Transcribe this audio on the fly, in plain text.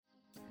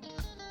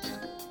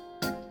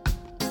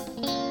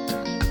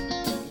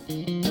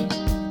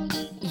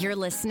You're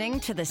listening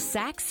to the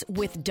Sex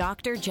with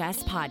Dr.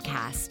 Jess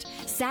podcast.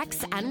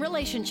 Sex and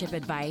relationship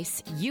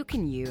advice you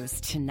can use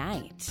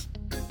tonight.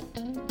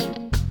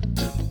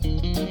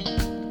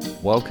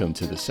 Welcome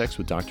to the Sex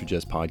with Dr.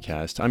 Jess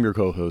podcast. I'm your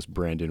co-host,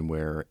 Brandon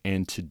Ware,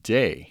 and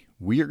today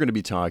we are going to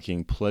be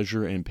talking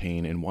pleasure and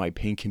pain and why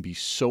pain can be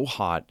so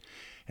hot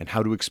and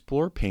how to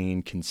explore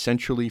pain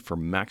consensually for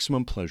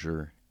maximum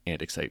pleasure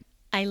and excitement.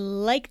 I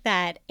like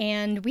that.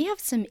 And we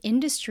have some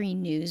industry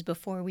news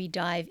before we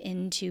dive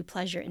into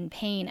pleasure and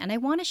pain. And I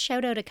want to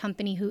shout out a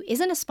company who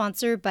isn't a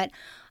sponsor, but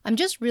I'm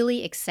just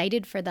really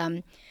excited for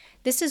them.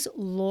 This is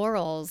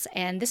Lorals,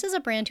 and this is a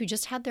brand who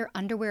just had their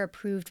underwear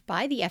approved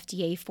by the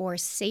FDA for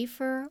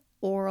safer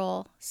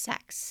oral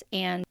sex.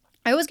 And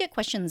I always get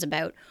questions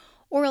about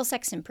oral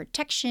sex and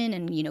protection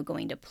and,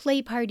 going to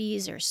play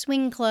parties or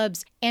swing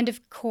clubs. And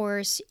of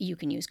course, you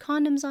can use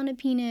condoms on a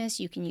penis,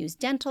 you can use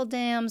dental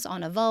dams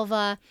on a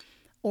vulva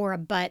or a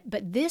butt,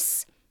 but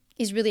this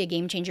is really a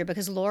game changer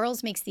because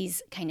Lorals makes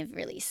these kind of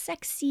really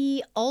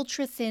sexy,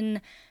 ultra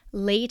thin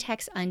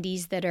latex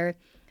undies that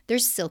they're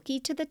silky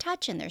to the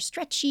touch and they're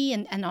stretchy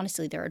and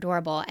honestly, they're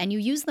adorable. And you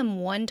use them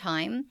one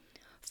time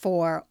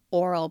for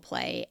oral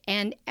play.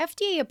 And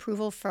FDA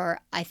approval for,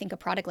 I think, a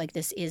product like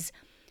this is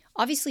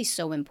obviously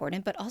so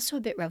important, but also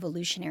a bit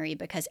revolutionary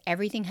because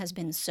everything has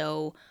been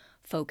so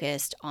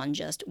focused on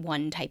just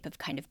one type of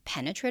kind of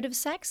penetrative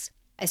sex,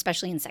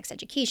 especially in sex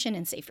education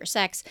and safer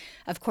sex.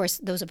 Of course,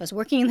 those of us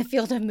working in the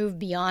field have moved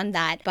beyond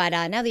that. But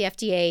now the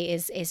FDA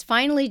is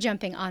finally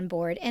jumping on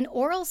board. And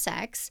oral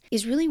sex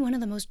is really one of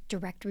the most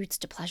direct routes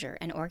to pleasure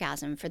and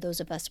orgasm for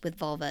those of us with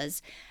vulvas.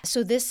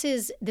 So this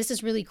is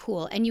really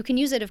cool. And you can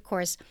use it, of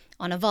course,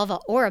 on a vulva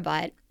or a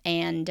butt.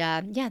 And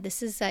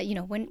this is,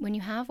 when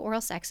you have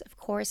oral sex, of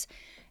course,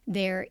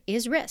 there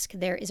is risk.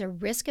 There is a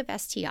risk of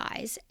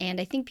STIs.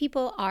 And I think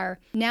people are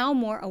now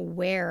more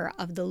aware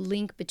of the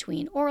link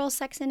between oral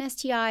sex and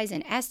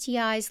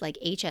STIs like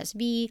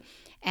HSV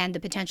and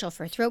the potential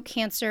for throat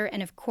cancer.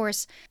 And of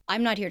course,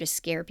 I'm not here to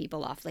scare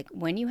people off. Like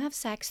when you have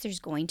sex, there's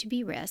going to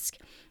be risk.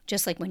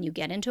 Just like when you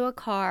get into a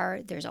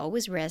car, there's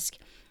always risk.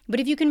 But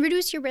if you can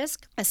reduce your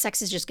risk,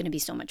 sex is just going to be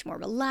so much more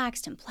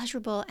relaxed and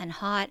pleasurable and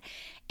hot.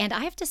 And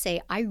I have to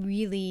say,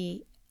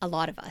 a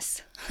lot of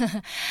us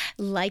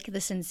like the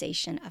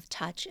sensation of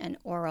touch and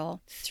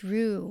oral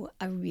through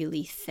a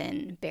really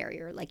thin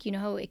barrier. Like,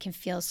 how it can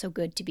feel so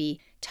good to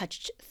be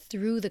touched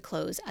through the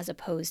clothes as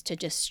opposed to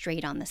just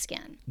straight on the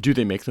skin. Do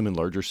they make them in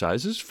larger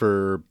sizes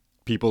for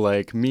people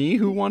like me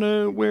who want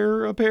to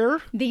wear a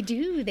pair? They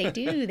do.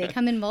 They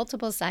come in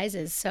multiple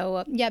sizes.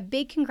 So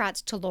big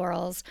congrats to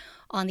Lorals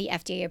on the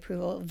FDA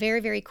approval. Very,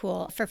 very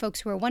cool. For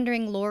folks who are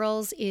wondering,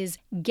 Lorals is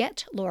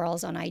Get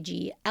Lorals on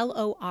IG,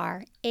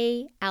 LORALS.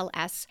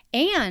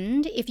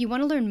 And if you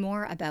want to learn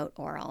more about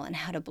oral and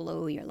how to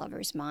blow your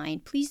lover's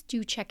mind, please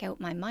do check out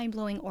my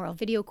mind-blowing oral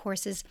video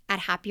courses at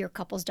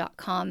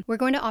happiercouples.com. We're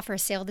going to offer a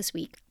sale this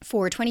week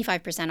for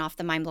 25% off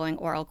the mind-blowing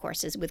oral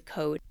courses with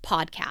code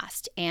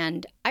PODCAST.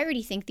 And I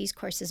already think these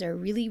courses are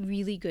really,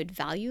 really good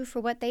value for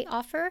what they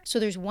offer.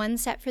 So there's one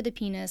set for the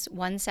penis,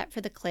 one set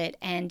for the clit,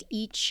 and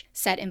each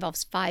set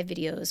involves 5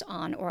 videos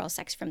on oral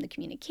sex from the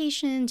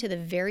communication to the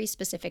very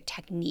specific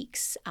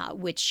techniques,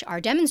 which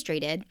are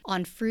demonstrated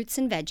on fruits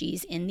and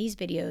veggies in these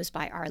videos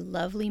by our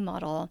lovely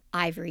model,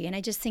 Ivory. And I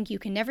just think you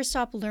can never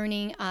stop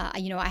learning.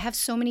 I have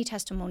so many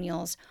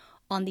testimonials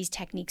on these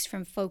techniques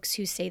from folks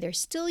who say they're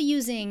still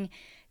using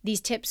these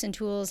tips and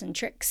tools and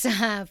tricks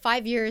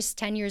 5 years,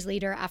 10 years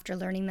later after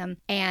learning them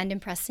and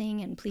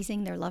impressing and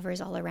pleasing their lovers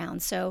all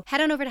around. So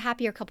head on over to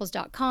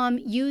happiercouples.com,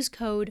 use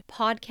code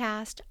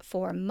PODCAST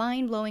for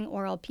mind-blowing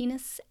oral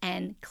penis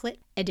and clit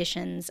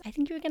editions. I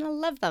think you're going to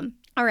love them.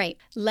 All right,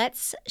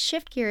 let's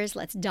shift gears.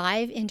 Let's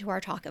dive into our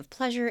talk of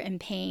pleasure and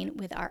pain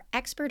with our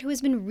expert who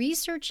has been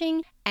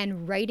researching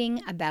and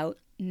writing about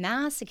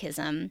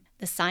masochism,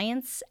 the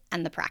science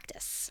and the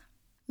practice.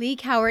 Lee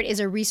Cowart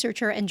is a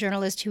researcher and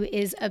journalist who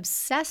is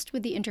obsessed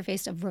with the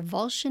interface of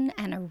revulsion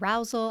and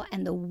arousal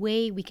and the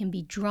way we can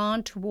be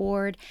drawn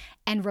toward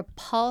and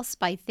repulsed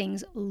by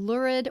things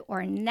lurid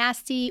or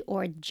nasty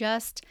or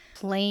just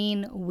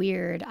plain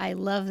weird. I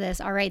love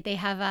this. All right, they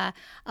have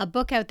a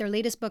book out. Their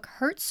latest book,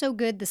 Hurt So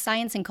Good, The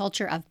Science and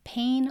Culture of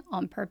Pain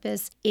on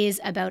Purpose,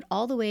 is about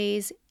all the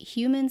ways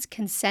humans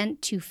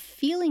consent to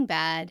feeling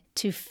bad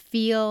to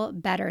feel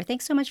better.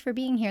 Thanks so much for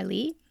being here,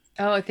 Lee.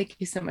 Oh, thank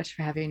you so much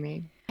for having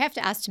me. I have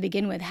to ask to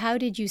begin with, how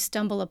did you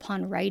stumble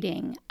upon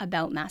writing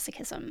about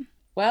masochism?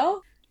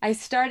 Well, I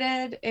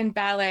started in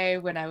ballet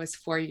when I was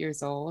 4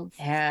 years old,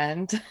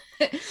 and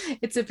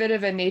it's a bit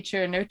of a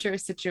nature-nurture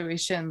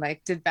situation.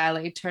 Like, did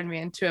ballet turn me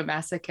into a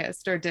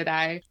masochist, or did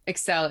I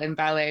excel in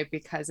ballet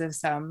because of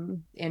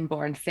some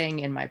inborn thing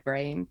in my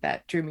brain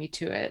that drew me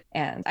to it?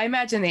 And I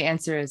imagine the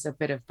answer is a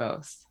bit of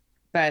both.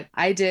 But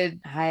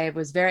I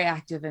was very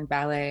active in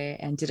ballet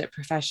and did it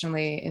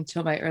professionally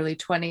until my early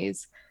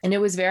 20s. And it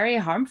was very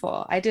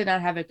harmful. I did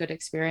not have a good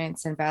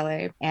experience in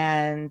ballet,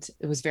 and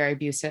it was very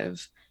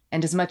abusive.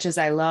 And as much as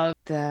I love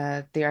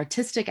the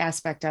artistic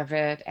aspect of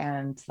it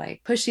and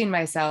like pushing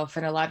myself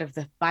and a lot of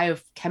the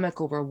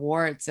biochemical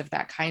rewards of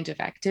that kind of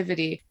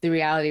activity, the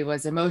reality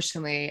was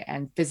emotionally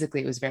and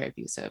physically it was very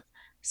abusive.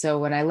 So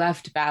when I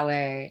left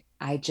ballet,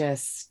 I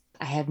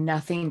had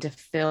nothing to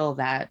fill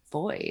that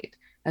void.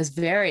 I was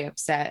very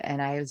upset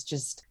and I was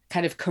just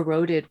kind of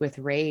corroded with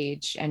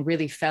rage and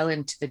really fell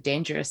into the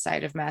dangerous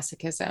side of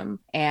masochism.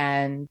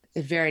 And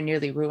it very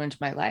nearly ruined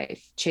my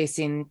life,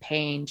 chasing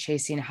pain,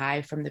 chasing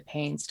high from the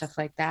pain, stuff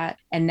like that.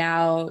 And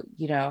now,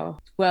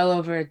 well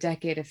over a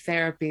decade of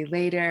therapy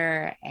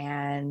later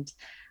and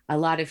a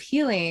lot of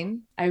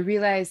healing, I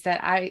realized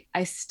that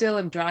I still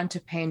am drawn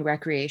to pain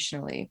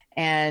recreationally,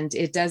 and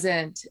it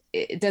doesn't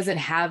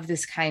have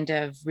this kind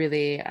of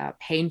really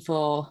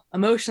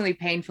emotionally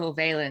painful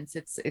valence.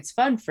 It's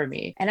fun for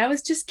me, and I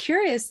was just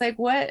curious, like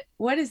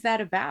what is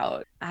that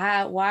about?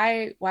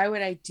 Why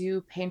would I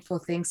do painful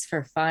things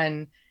for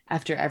fun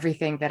after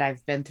everything that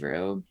I've been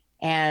through?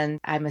 And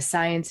I'm a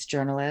science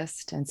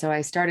journalist. And so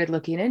I started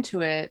looking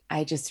into it.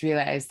 I just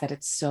realized that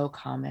it's so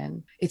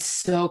common. It's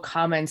so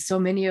common. So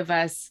many of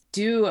us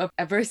do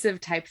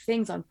aversive type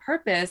things on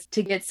purpose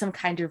to get some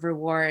kind of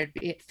reward,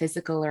 be it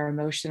physical or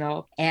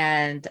emotional.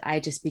 And I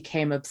just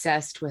became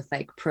obsessed with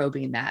like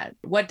probing that.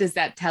 What does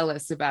that tell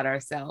us about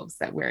ourselves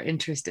that we're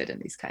interested in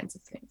these kinds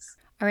of things?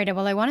 All right,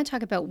 well, I want to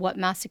talk about what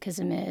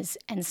masochism is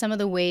and some of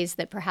the ways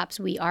that perhaps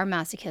we are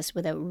masochists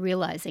without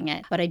realizing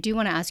it. But I do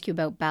want to ask you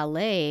about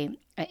ballet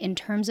in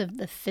terms of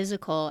the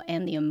physical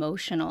and the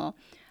emotional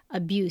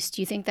abuse.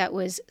 Do you think that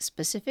was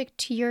specific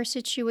to your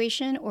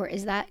situation, or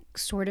is that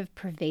sort of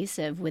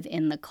pervasive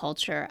within the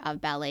culture of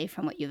ballet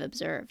from what you've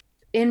observed?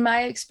 In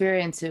my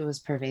experience, it was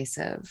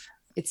pervasive.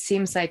 It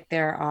seems like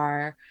there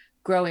are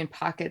growing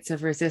pockets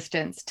of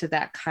resistance to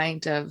that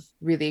kind of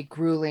really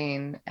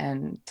grueling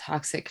and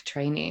toxic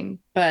training.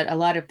 But a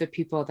lot of the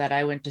people that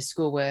I went to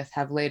school with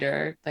have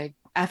later, like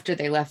after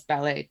they left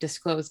ballet,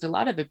 disclosed a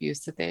lot of abuse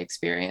that they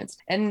experienced.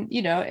 And,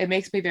 it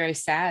makes me very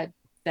sad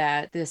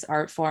that this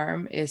art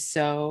form is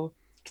so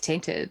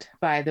tainted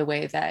by the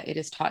way that it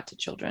is taught to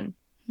children.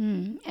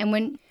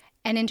 And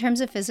in terms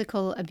of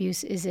physical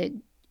abuse, is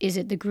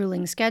it the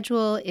grueling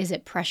schedule? Is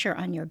it pressure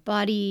on your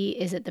body?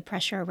 Is it the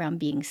pressure around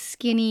being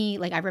skinny?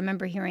 Like I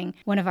remember hearing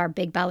one of our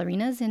big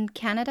ballerinas in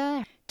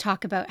Canada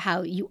talk about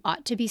how you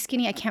ought to be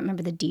skinny. I can't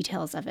remember the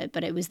details of it,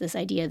 but it was this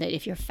idea that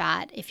if you're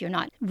fat, if you're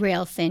not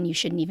rail thin, you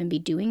shouldn't even be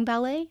doing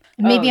ballet.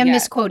 Maybe I'm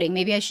misquoting.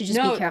 Maybe I should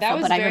just be careful,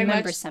 but I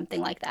remember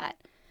something like that.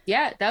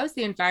 Yeah, that was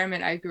the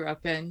environment I grew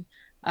up in.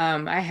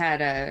 I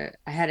had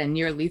a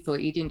near lethal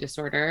eating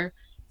disorder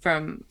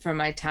from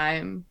my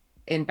time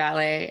in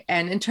ballet.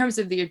 And in terms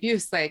of the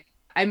abuse, like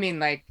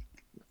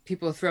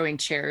people throwing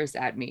chairs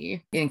at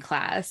me in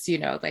class,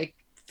 like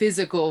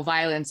physical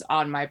violence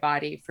on my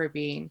body for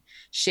being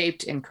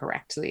shaped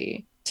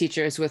incorrectly.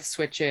 Teachers with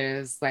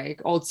switches,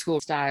 like old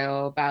school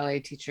style ballet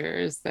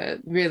teachers, that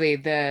really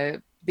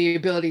the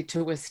ability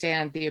to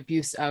withstand the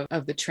abuse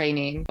of the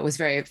training was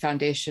very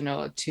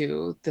foundational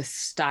to the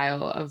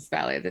style of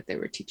ballet that they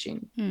were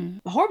teaching.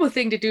 A horrible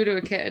thing to do to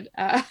a kid.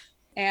 And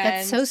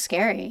that's so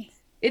scary.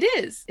 It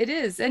is.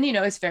 And,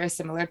 it's very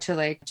similar to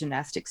like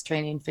gymnastics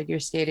training, figure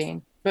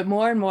skating. But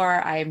more and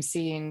more I am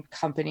seeing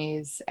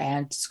companies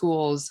and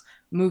schools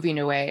moving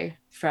away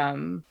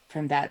from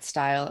that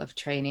style of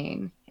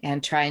training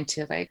and trying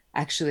to like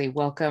actually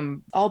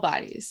welcome all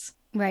bodies.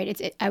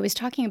 Right. I was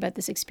talking about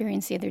this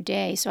experience the other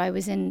day. So I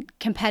was in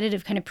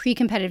competitive, kind of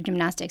pre-competitive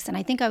gymnastics, and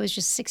I think I was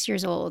just 6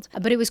 years old,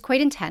 but it was quite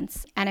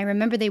intense. And I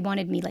remember they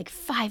wanted me like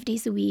 5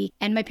 days a week,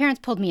 and my parents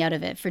pulled me out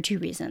of it for 2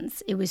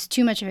 reasons. It was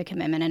too much of a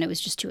commitment, and it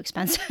was just too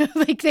expensive.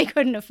 Like they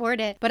couldn't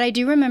afford it. But I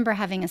do remember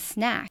having a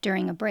snack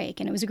during a break,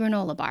 and it was a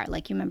granola bar.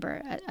 Like you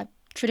remember a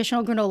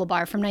traditional granola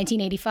bar from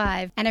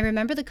 1985. And I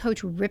remember the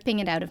coach ripping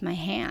it out of my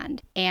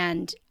hand.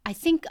 And I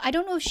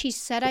don't know if she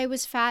said I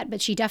was fat,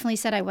 but she definitely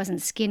said I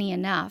wasn't skinny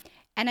enough.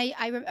 And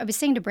I was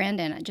saying to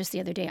Brandon just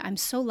the other day, I'm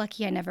so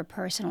lucky I never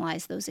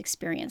personalized those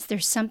experiences.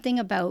 There's something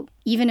about,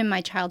 even in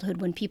my childhood,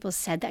 when people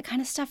said that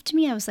kind of stuff to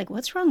me, I was like,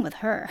 what's wrong with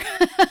her?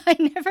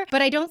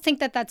 But I don't think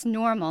that that's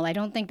normal. I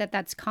don't think that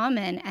that's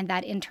common. And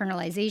that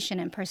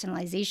internalization and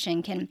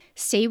personalization can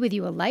stay with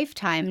you a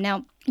lifetime.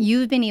 Now,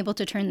 you've been able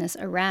to turn this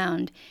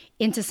around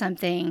into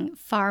something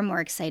far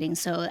more exciting.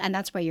 And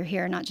that's why you're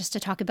here, not just to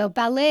talk about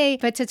ballet,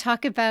 but to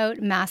talk about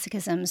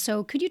masochism.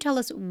 So could you tell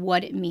us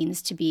what it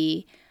means to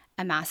be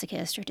a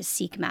masochist or to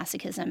seek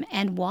masochism,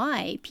 and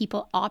why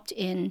people opt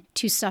in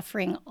to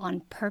suffering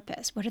on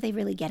purpose? What are they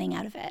really getting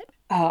out of it?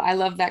 Oh, I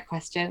love that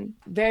question.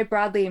 Very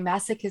broadly,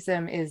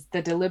 masochism is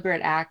the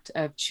deliberate act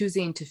of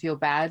choosing to feel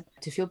bad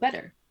to feel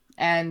better.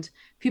 And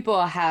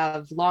people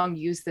have long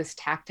used this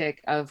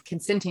tactic of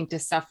consenting to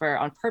suffer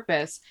on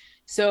purpose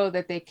so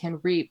that they can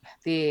reap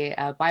the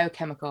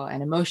biochemical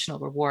and emotional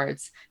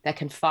rewards that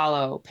can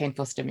follow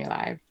painful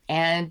stimuli.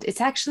 And it's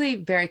actually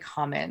very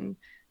common.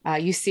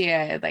 You see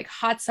it like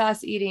hot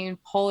sauce eating,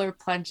 polar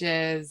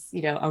plunges,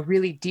 a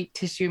really deep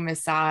tissue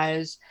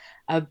massage,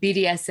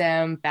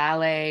 BDSM,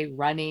 ballet,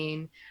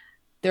 running.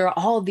 there are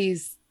all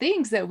these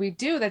things that we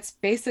do that's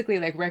basically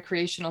like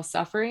recreational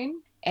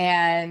suffering.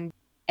 And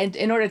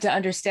in order to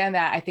understand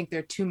that, I think there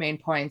are two main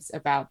points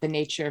about the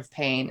nature of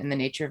pain and the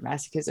nature of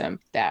masochism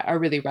that are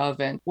really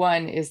relevant.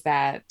 One is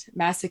that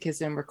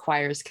masochism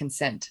requires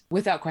consent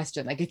without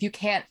question. Like if you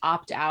can't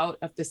opt out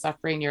of the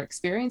suffering you're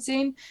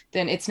experiencing,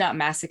 then it's not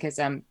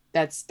masochism.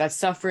 That's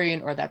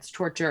suffering, or that's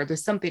torture, or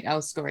there's something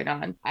else going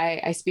on.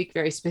 I speak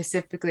very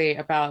specifically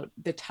about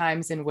the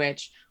times in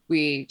which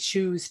we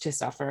choose to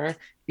suffer,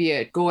 be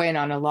it going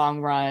on a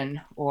long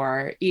run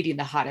or eating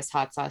the hottest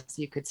hot sauce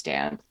you could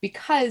stand,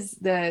 because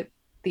the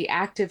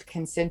act of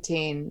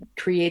consenting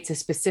creates a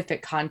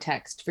specific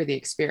context for the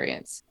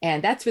experience.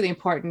 And that's really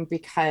important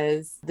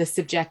because the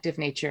subjective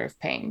nature of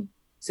pain.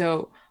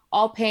 So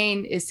all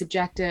pain is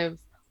subjective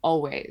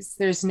always.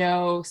 There's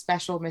no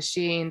special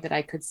machine that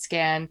I could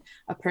scan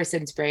a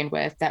person's brain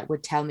with that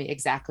would tell me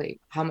exactly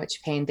how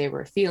much pain they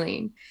were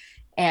feeling.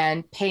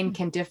 And pain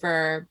can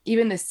differ,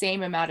 even the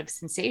same amount of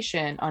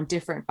sensation on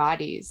different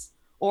bodies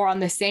or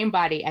on the same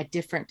body at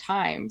different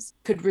times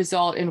could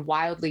result in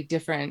wildly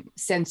different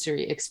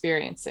sensory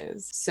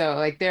experiences. So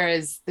like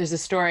there's a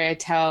story I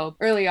tell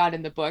early on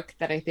in the book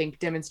that I think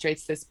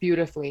demonstrates this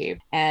beautifully.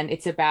 And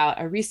it's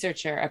about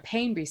a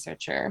pain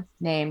researcher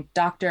named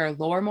Dr.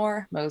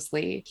 Lormore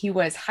Mosley. He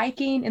was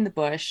hiking in the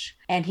bush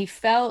and he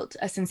felt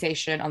a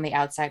sensation on the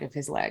outside of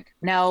his leg.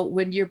 Now,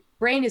 when your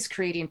brain is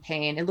creating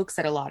pain, it looks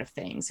at a lot of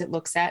things. It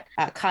looks at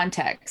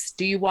context.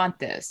 Do you want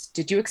this?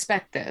 Did you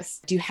expect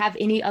this? Do you have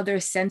any other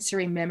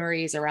sensory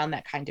memories around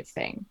that kind of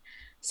thing?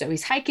 So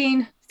he's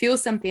hiking,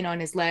 feels something on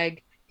his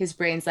leg. His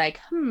brain's like,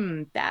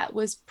 that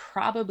was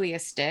probably a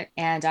stick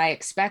and I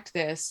expect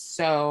this.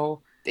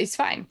 So it's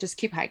fine. Just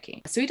keep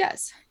hiking. So he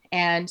does.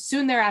 And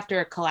soon thereafter,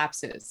 it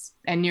collapses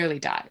and nearly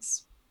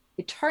dies.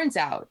 It turns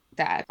out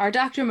that our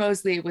Dr.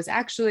 Mosley was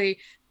actually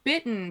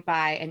bitten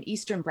by an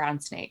eastern brown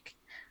snake,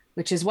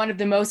 which is one of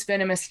the most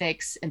venomous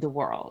snakes in the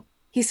world.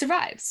 He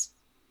survives.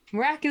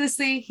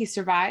 Miraculously, he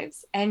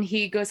survives and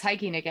he goes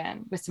hiking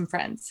again with some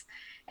friends.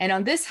 And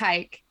on this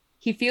hike,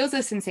 he feels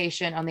a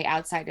sensation on the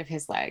outside of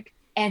his leg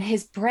and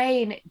his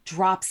brain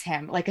drops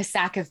him like a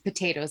sack of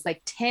potatoes,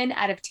 like 10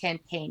 out of 10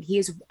 pain. He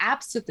is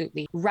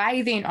absolutely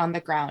writhing on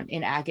the ground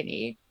in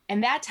agony.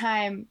 And that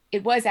time,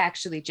 it was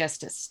actually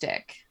just a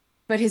stick.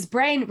 But his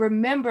brain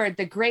remembered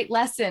the great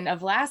lesson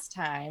of last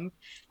time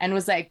and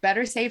was like,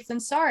 better safe than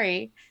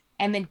sorry.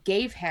 And then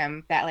gave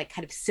him that like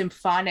kind of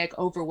symphonic,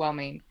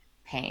 overwhelming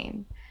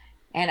pain.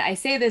 And I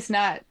say this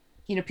not,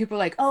 people are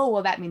like, oh,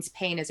 well, that means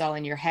pain is all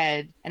in your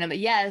head. And I'm like,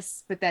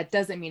 yes, but that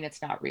doesn't mean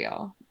it's not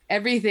real.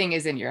 Everything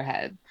is in your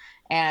head.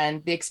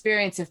 And the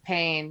experience of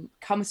pain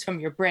comes from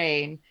your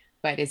brain,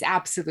 but is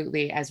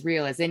absolutely as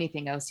real as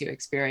anything else you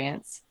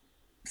experience.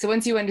 So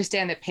once you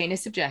understand that pain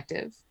is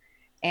subjective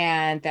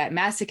and that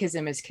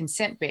masochism is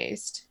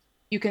consent-based,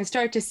 you can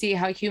start to see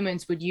how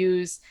humans would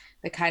use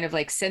the kind of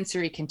like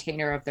sensory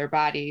container of their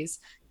bodies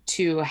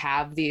to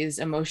have these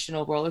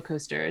emotional roller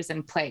coasters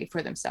and play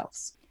for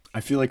themselves.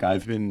 I feel like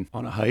I've been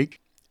on a hike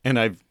and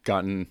I've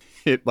gotten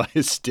hit by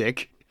a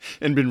stick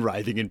and been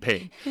writhing in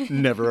pain.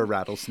 Never a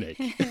rattlesnake.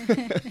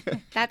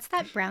 That's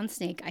that brown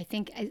snake. I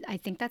think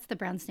that's the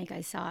brown snake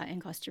I saw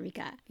in Costa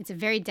Rica. It's a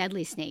very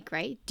deadly snake,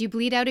 right? Do you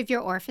bleed out of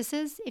your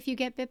orifices if you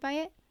get bit by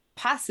it?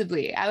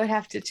 Possibly. I would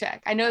have to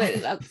check. I know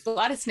that a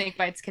lot of snake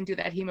bites can do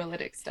that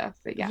hemolytic stuff,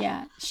 but yeah.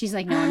 Yeah. She's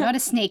like, no, I'm not a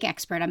snake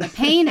expert. I'm a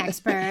pain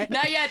expert.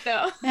 Not yet,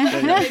 though.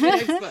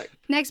 Next book.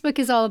 Next book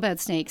is all about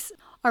snakes.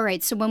 All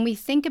right. So when we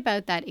think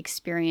about that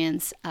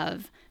experience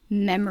of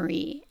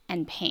memory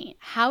and pain,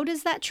 how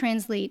does that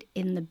translate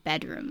in the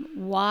bedroom?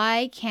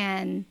 Why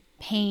can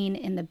pain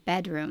in the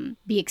bedroom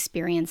be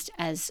experienced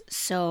as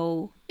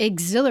so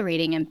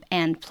exhilarating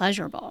and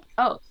pleasurable?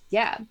 Oh,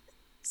 yeah.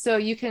 So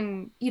you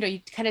can, you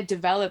kind of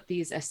develop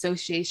these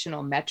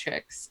associational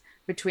metrics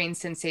between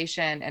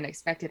sensation and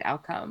expected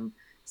outcome.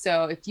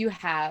 So if you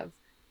have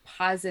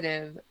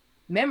positive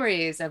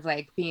memories of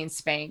like being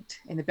spanked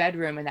in the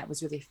bedroom and that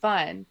was really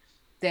fun,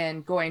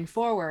 then going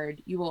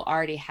forward, you will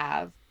already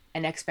have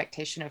an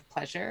expectation of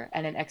pleasure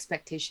and an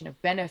expectation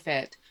of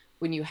benefit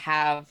when you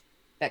have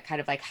that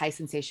kind of like high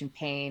sensation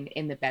pain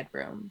in the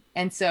bedroom.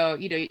 And so,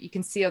 you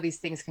can see how these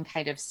things can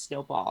kind of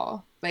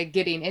snowball. Like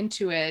getting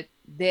into it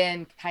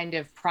then kind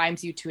of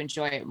primes you to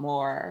enjoy it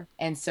more.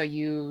 And so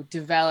you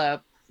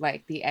develop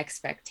like the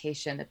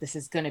expectation that this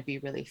is going to be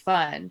really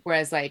fun.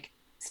 Whereas like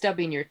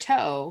stubbing your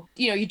toe,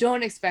 you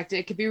don't expect it.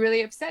 It could be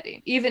really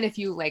upsetting. Even if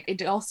you like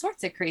do all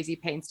sorts of crazy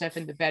pain stuff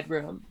in the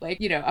bedroom, like,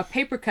 a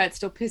paper cut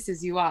still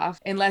pisses you off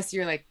unless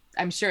you're like,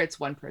 I'm sure it's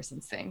one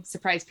person's thing.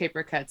 Surprise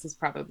paper cuts is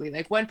probably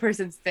like one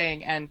person's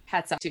thing, and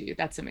hats off to you.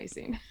 That's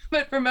amazing.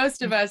 But for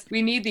most of us,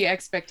 we need the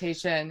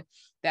expectation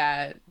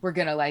that we're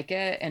going to like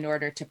it in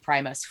order to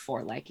prime us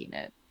for liking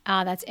it.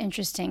 Ah, that's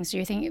interesting. So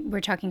you're thinking we're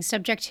talking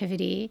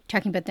subjectivity,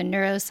 talking about the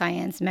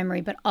neuroscience,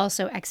 memory, but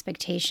also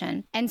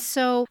expectation. And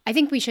so I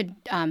think we should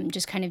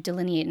just kind of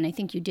delineate, and I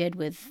think you did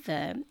with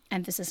the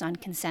emphasis on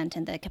consent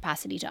and the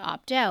capacity to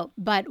opt out.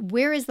 But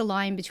where is the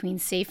line between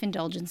safe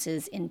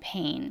indulgences in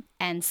pain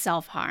and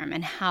self-harm,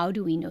 and how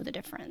do we know the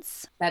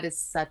difference? That is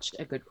such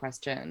a good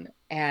question.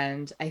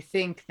 And I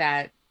think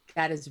that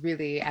is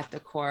really at the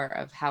core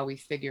of how we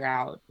figure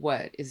out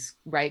what is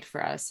right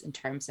for us in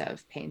terms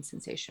of pain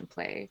sensation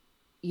play.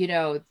 You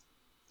know,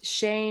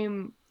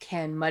 shame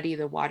can muddy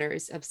the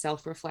waters of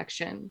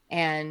self-reflection,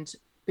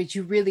 but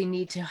you really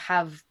need to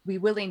be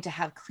willing to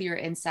have clear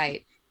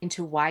insight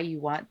into why you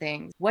want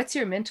things. What's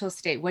your mental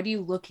state? What are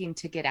you looking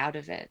to get out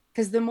of it?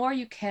 Because the more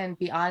you can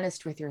be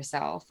honest with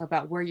yourself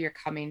about where you're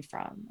coming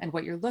from and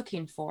what you're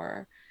looking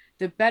for,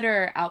 the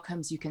better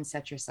outcomes you can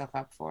set yourself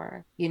up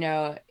for. You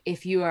know,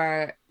 if you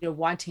are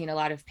wanting a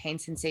lot of pain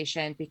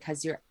sensation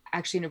because you're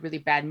actually in a really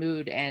bad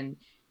mood and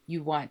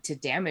you want to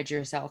damage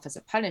yourself as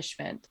a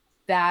punishment,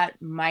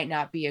 that might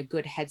not be a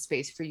good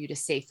headspace for you to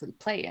safely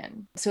play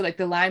in. So like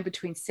the line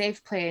between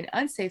safe play and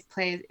unsafe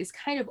play is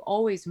kind of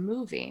always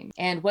moving.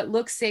 And what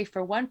looks safe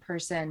for one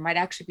person might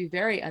actually be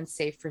very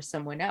unsafe for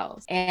someone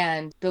else.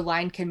 And the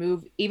line can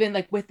move even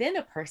like within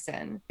a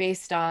person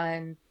based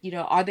on,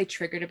 are they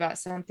triggered about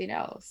something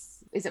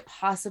else? Is it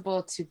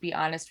possible to be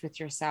honest with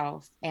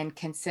yourself and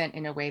consent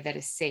in a way that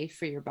is safe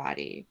for your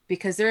body?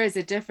 Because there is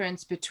a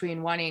difference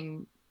between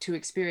wanting to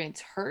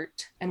experience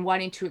hurt and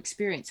wanting to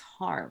experience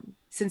harm.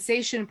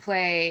 Sensation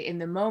play in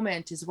the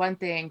moment is one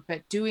thing,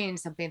 but doing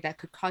something that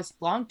could cause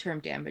long-term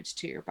damage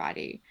to your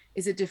body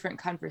is a different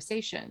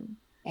conversation.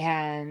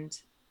 And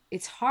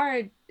it's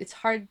hard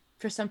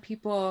for some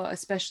people,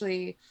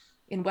 especially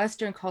in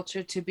Western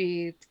culture, to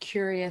be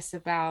curious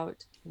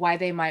about why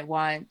they might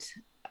want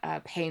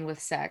pain with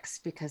sex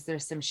because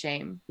there's some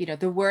shame.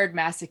 The word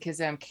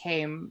masochism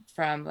came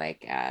from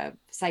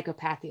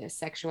Psychopathia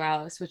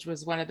Sexualis, which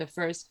was one of the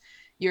first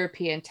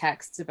European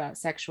texts about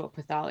sexual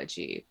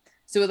pathology.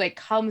 So it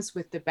comes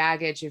with the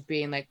baggage of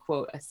being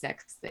quote, a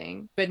sex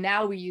thing. But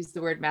now we use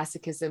the word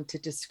masochism to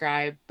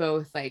describe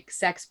both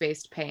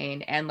sex-based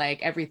pain and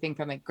everything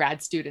from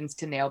grad students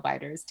to nail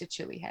biters to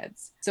chili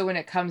heads. So when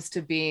it comes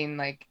to being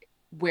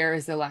where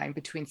is the line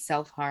between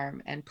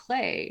self-harm and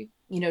play?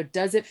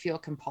 Does it feel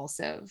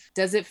compulsive?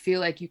 Does it feel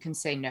like you can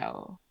say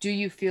no? Do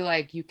you feel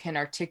like you can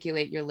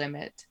articulate your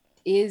limit?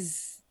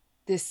 Is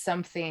this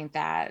something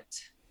that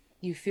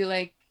you feel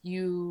like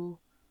you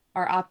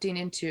are opting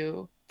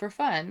into for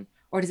fun?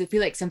 Or does it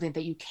feel like something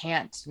that you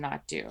can't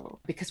not do?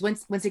 Because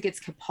once it gets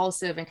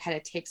compulsive and kind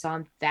of takes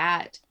on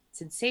that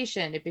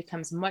sensation, it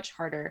becomes much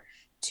harder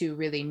to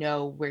really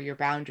know where your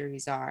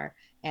boundaries are.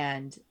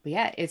 And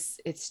yeah,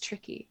 it's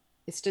tricky.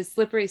 It's just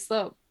slippery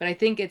slope. But I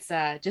think it's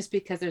just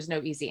because there's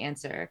no easy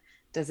answer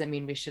doesn't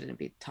mean we shouldn't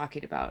be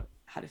talking about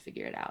how to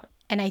figure it out.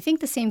 And I think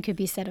the same could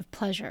be said of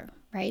pleasure,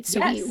 right? So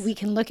yes. we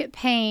can look at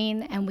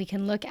pain and we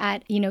can look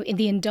at,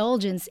 the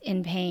indulgence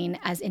in pain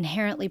as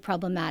inherently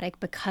problematic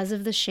because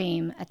of the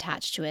shame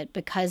attached to it,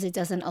 because it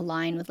doesn't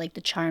align with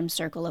the charm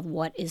circle of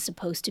what is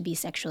supposed to be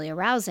sexually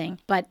arousing.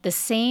 But the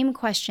same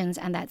questions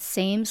and that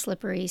same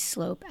slippery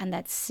slope and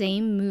that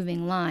same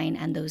moving line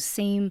and those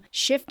same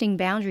shifting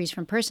boundaries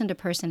from person to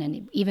person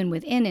and even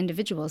within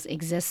individuals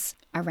exists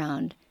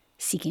around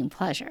seeking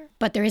pleasure.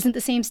 But there isn't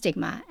the same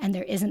stigma and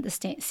there isn't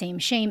the same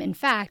shame. In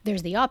fact,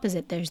 there's the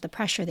opposite. There's the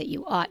pressure that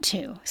you ought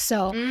to.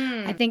 So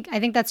I think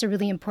that's a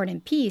really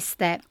important piece,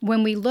 that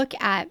when we look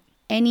at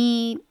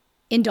any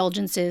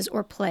indulgences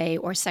or play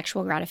or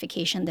sexual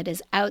gratification that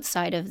is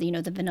outside of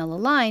the vanilla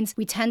lines,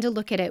 we tend to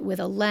look at it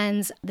with a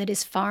lens that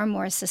is far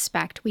more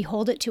suspect. We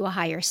hold it to a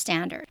higher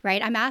standard,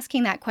 right? I'm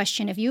asking that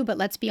question of you, but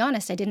let's be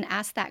honest, I didn't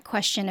ask that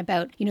question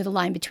about, the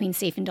line between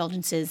safe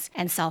indulgences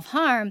and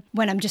self-harm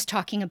when I'm just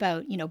talking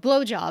about,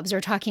 blowjobs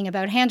or talking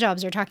about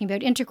handjobs or talking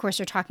about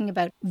intercourse or talking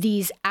about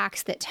these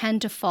acts that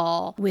tend to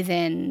fall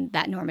within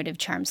that normative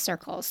charm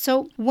circle.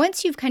 So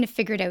once you've kind of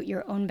figured out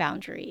your own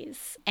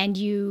boundaries and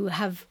you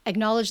have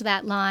acknowledged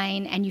that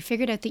line and you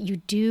figured out that you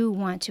do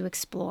want to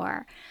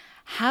explore,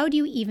 how do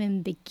you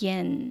even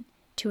begin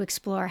to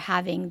explore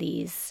having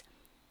these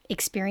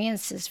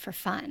experiences for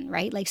fun,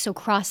 right? So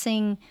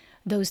crossing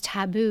those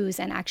taboos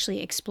and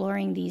actually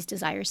exploring these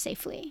desires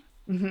safely.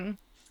 Mm-hmm.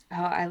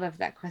 Oh, I love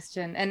that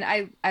question. And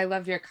I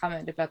love your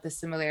comment about the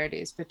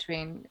similarities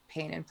between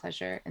pain and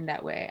pleasure in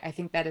that way. I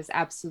think that is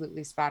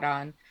absolutely spot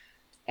on.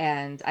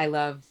 And I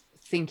love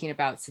thinking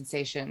about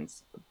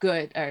sensations,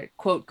 good or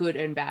quote, good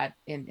and bad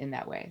in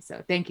that way.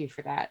 So thank you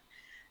for that.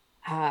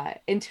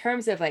 In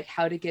terms of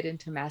how to get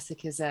into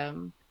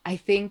masochism, I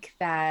think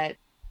that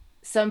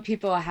some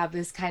people have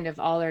this kind of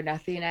all or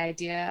nothing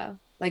idea.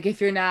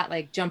 If you're not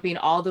jumping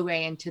all the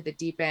way into the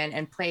deep end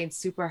and playing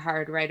super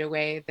hard right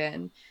away,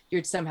 then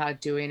you're somehow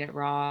doing it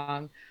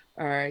wrong.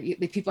 Or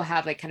people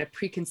have kind of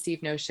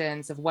preconceived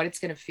notions of what it's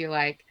going to feel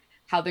like,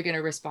 how they're going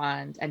to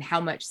respond, and how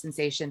much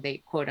sensation they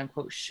quote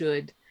unquote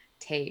should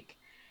take.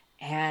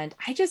 And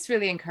I just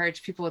really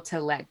encourage people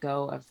to let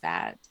go of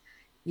that.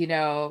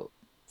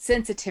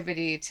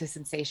 sensitivity to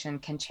sensation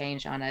can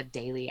change on a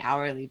daily,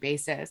 hourly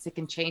basis. It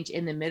can change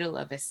in the middle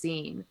of a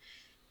scene.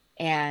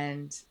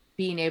 And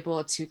being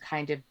able to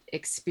kind of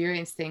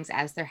experience things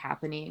as they're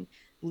happening,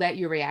 let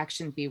your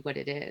reaction be what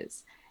it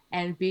is,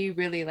 and be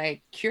really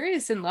like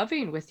curious and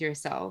loving with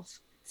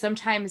yourself.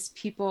 Sometimes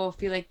people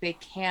feel like they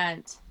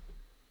can't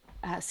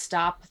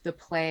stop the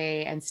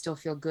play and still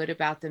feel good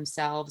about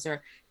themselves,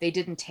 or they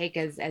didn't take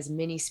as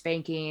many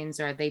spankings,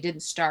 or they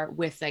didn't start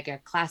with like a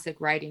classic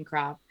riding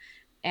crop.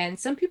 And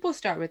some people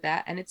start with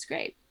that, and it's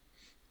great.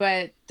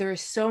 But there are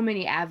so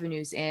many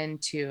avenues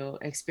into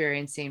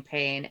experiencing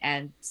pain,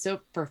 and so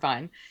for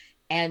fun,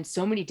 and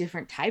so many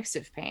different types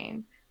of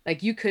pain.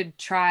 Like you could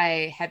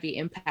try heavy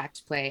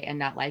impact play and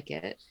not like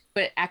it,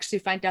 but actually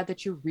find out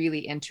that you're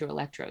really into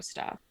electro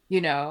stuff,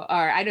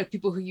 or I know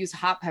people who use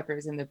hot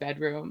peppers in the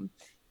bedroom,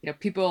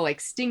 people like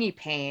stingy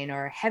pain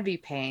or heavy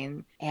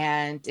pain,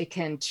 and it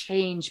can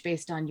change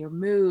based on your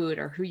mood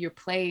or who you're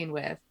playing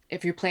with,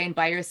 if you're playing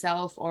by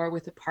yourself or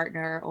with a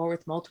partner or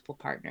with multiple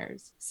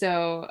partners.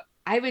 So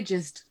I would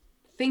just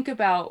think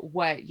about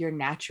what you're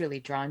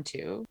naturally drawn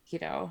to,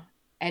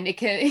 and it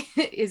can,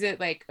 is it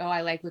like, oh,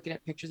 I like looking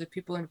at pictures of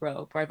people in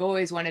rope, or I've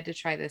always wanted to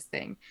try this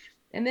thing.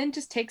 And then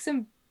just take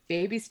some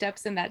baby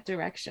steps in that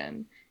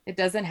direction. It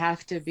doesn't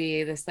have to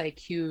be this like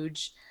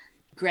huge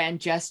grand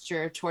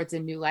gesture towards a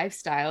new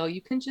lifestyle.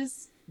 You can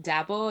just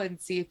dabble and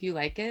see if you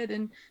like it,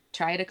 and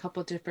try it a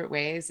couple different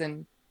ways,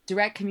 and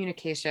direct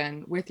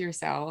communication with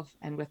yourself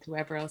and with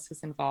whoever else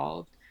is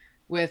involved,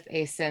 with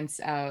a sense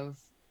of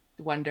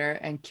wonder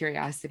and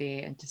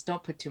curiosity, and just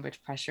don't put too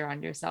much pressure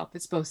on yourself.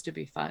 It's supposed to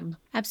be fun.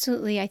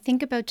 Absolutely. I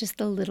think about just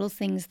the little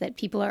things that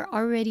people are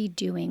already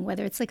doing,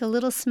 whether it's like a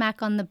little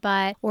smack on the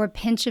butt, or a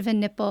pinch of a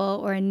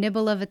nipple, or a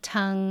nibble of a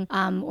tongue,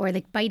 or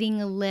like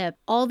biting a lip.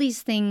 All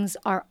these things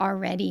are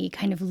already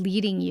kind of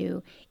leading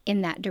you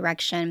in that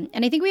direction.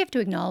 And I think we have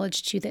to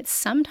acknowledge too that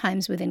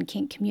sometimes within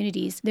kink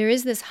communities, there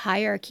is this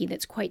hierarchy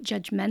that's quite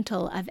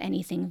judgmental of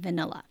anything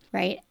vanilla,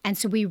 right? And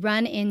so we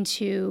run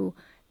into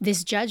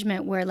this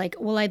judgment where like,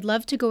 well, I'd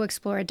love to go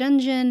explore a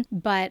dungeon,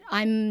 but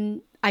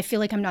I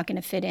feel like I'm not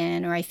going to fit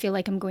in, or I feel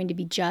like I'm going to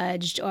be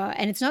judged.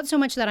 And it's not so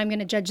much that I'm going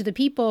to judge the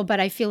people, but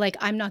I feel like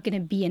I'm not going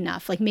to be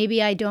enough. Like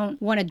maybe I don't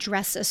want to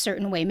dress a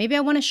certain way. Maybe I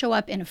want to show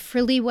up in a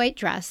frilly white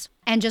dress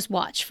and just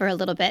watch for a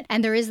little bit.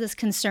 And there is this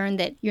concern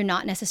that you're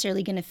not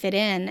necessarily going to fit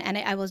in. And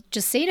I will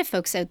just say to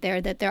folks out there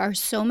that there are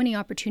so many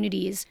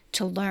opportunities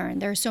to learn.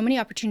 There are so many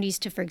opportunities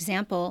to, for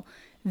example,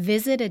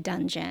 visit a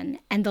dungeon,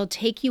 and they'll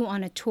take you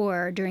on a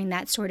tour during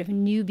that sort of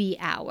newbie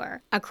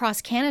hour.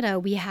 Across Canada,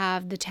 we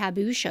have the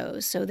taboo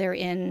shows. So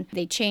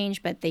they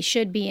change, but they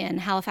should be in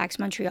Halifax,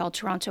 Montreal,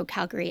 Toronto,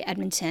 Calgary,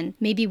 Edmonton,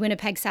 maybe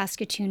Winnipeg,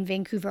 Saskatoon,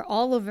 Vancouver,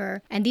 all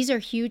over. And these are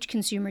huge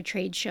consumer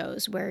trade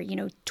shows where,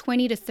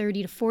 20 to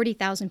 30 to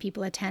 40,000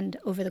 people attend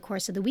over the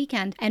course of the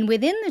weekend. And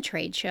within the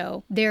trade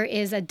show, there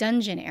is a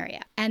dungeon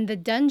area. And the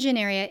dungeon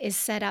area is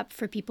set up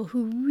for people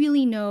who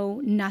really know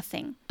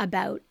nothing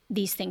about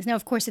these things. Now,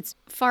 of course, it's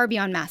far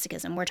beyond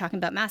masochism. We're talking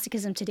about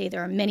masochism today.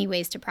 There are many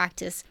ways to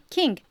practice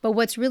kink. But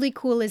what's really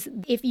cool is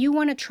if you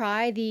want to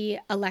try the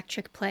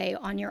electric play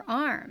on your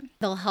arm,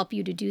 they'll help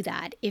you to do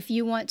that. If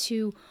you want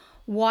to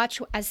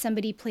watch as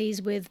somebody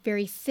plays with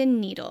very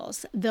thin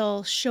needles,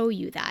 they'll show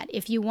you that.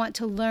 If you want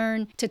to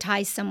learn to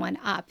tie someone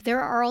up,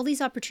 there are all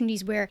these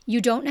opportunities where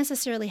you don't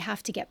necessarily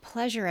have to get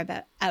pleasure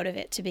out of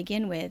it to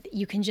begin with.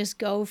 You can just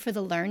go for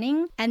the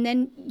learning, and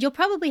then you'll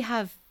probably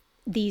have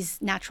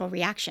these natural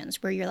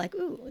reactions where you're like,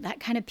 ooh, that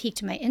kind of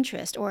piqued my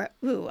interest, or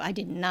ooh, I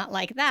did not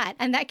like that.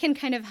 And that can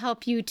kind of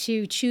help you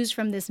to choose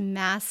from this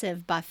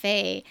massive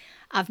buffet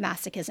of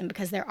masochism,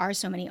 because there are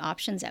so many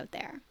options out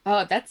there.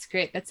 Oh, that's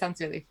great. That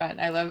sounds really fun.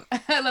 I love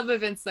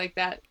events like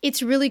that.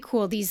 It's really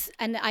cool.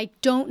 And I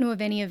don't know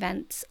of any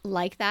events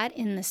like that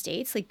in the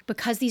States, like,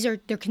 because they're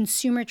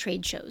consumer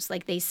trade shows.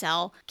 Like they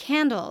sell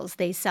candles,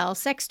 they sell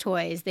sex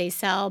toys, they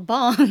sell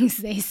bongs,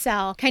 they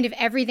sell kind of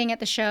everything at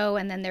the show.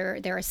 And then there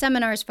are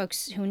seminars,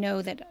 folks who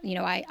know that,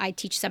 I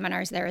teach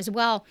seminars there as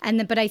well.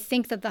 But I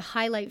think that the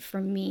highlight for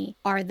me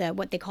are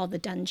what they call the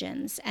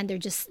dungeons. And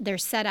they're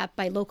set up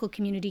by local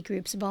community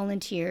groups,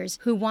 volunteers,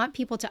 who want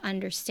people to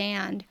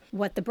understand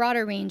what the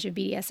broader range of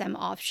BDSM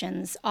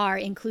options are,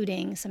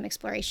 including some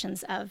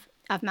explorations of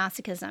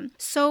masochism.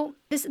 So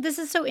this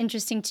is so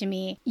interesting to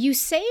me. You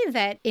say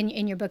that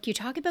in your book, you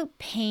talk about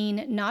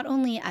pain not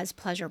only as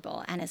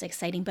pleasurable and as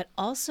exciting, but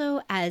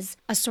also as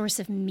a source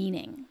of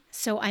meaning.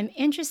 So I'm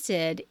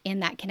interested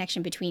in that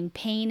connection between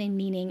pain and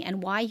meaning,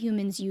 and why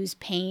humans use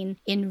pain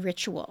in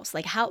rituals.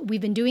 Like how we've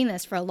been doing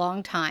this for a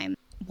long time.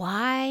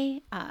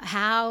 Why?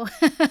 How?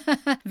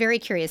 Very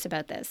curious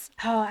about this.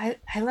 Oh,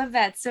 I love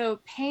that. So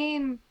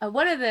pain,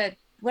 one of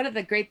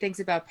the great things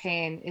about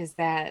pain is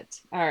that,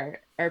 or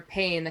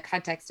pain in the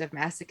context of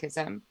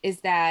masochism,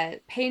 is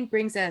that pain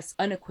brings us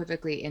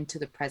unequivocally into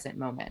the present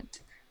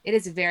moment. It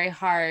is very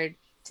hard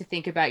to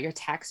think about your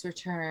tax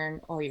return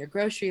or your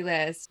grocery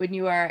list. When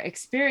you are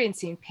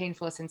experiencing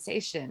painful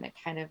sensation, it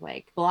kind of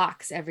like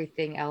blocks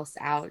everything else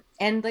out.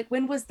 And like,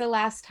 when was the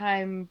last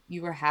time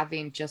you were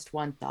having just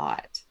one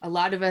thought? A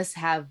lot of us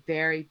have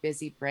very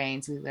busy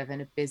brains. We live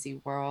in a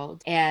busy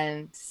world.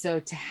 And so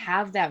to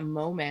have that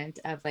moment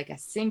of like a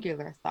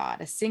singular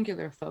thought, a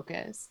singular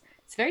focus,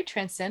 it's very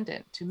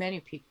transcendent to many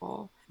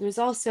people. There's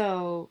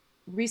also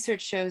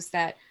research shows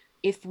that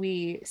if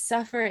we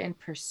suffer in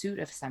pursuit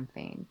of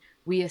something,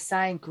 we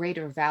assign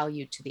greater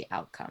value to the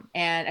outcome.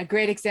 And a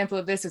great example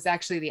of this was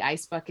actually the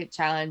Ice Bucket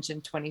Challenge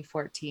in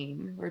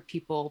 2014, where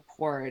people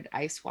poured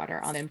ice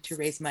water on them to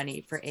raise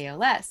money for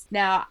ALS.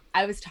 Now,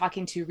 I was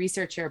talking to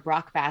researcher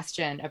Brock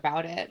Bastian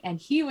about it, and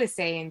he was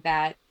saying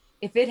that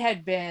if it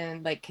had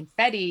been like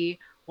confetti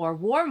or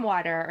warm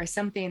water or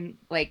something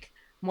like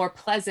more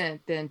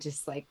pleasant than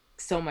just like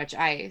so much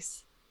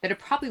ice, that it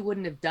probably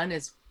wouldn't have done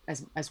as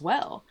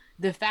well.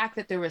 The fact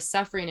that there was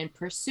suffering in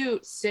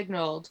pursuit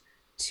signaled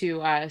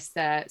to us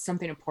that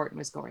something important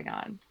was going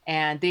on.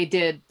 And they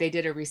did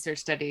a research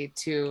study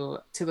to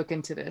look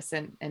into this,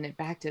 and it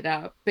backed it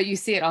up. But you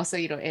see it also,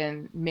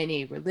 in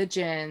many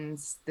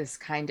religions, this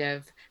kind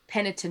of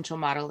penitential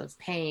model of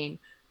pain,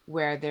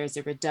 where there's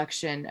a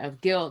reduction of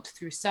guilt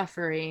through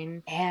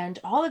suffering. And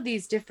all of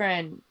these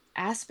different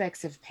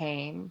aspects of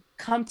pain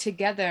come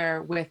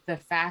together with the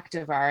fact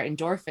of our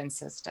endorphin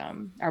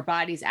system, our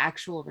body's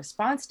actual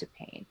response to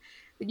pain.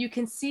 That you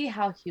can see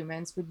how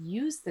humans would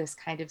use this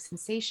kind of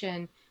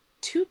sensation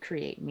to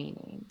create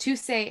meaning, to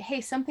say,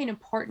 hey, something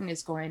important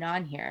is going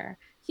on here.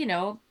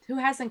 Who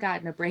hasn't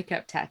gotten a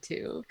breakup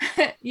tattoo?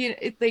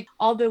 It's like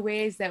all the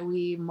ways that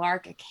we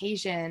mark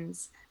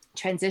occasions,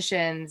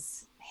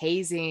 transitions,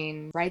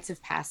 hazing, rites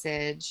of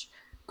passage,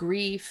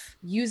 grief,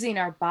 using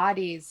our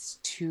bodies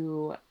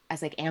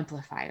as like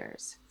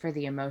amplifiers for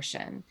the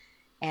emotion.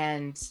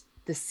 And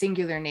the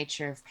singular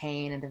nature of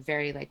pain and the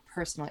very like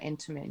personal,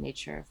 intimate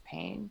nature of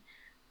pain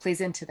plays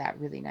into that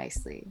really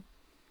nicely.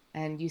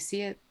 And you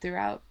see it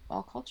throughout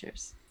all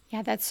cultures.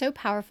 Yeah, that's so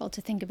powerful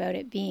to think about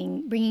it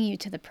bringing you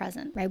to the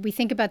present, right? We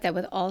think about that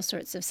with all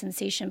sorts of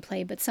sensation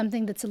play, but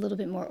something that's a little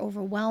bit more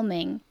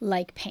overwhelming,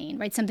 like pain,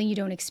 right? Something you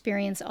don't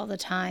experience all the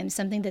time,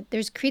 something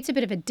that creates a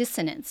bit of a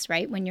dissonance,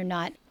 right? When you're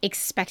not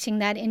expecting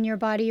that in your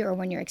body, or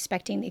when you're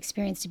expecting the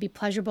experience to be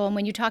pleasurable. And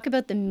when you talk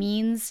about the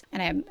means,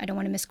 and I don't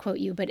want to misquote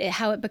you, but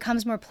how it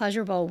becomes more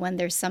pleasurable when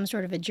there's some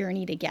sort of a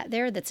journey to get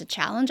there that's a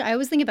challenge. I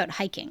always think about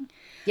hiking.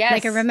 Yes.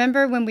 Like I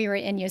remember when we were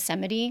in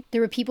Yosemite,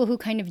 there were people who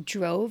kind of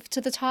drove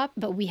to the top,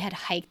 but we had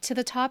hiked to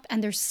the top.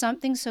 And there's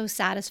something so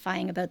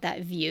satisfying about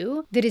that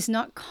view that is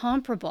not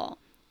comparable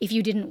if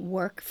you didn't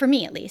work, for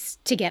me at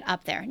least, to get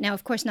up there. Now,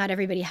 of course, not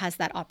everybody has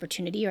that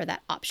opportunity or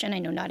that option. I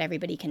know not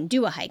everybody can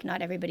do a hike.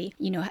 Not everybody,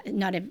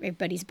 not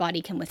everybody's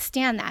body can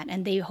withstand that.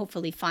 And they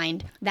hopefully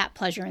find that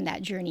pleasure in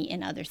that journey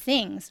in other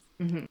things.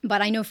 Mm-hmm.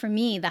 But I know for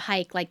me, the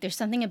hike, like there's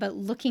something about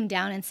looking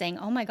down and saying,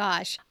 oh my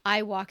gosh,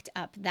 I walked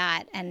up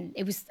that. And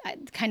it was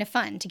kind of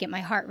fun to get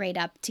my heart rate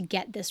up to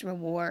get this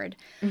reward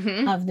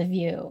of the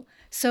view.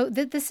 So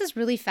this is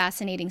really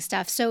fascinating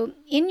stuff. So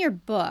in your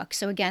book,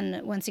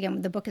 once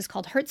again, the book is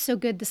called Hurt So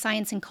Good, The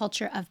Science and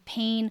Culture of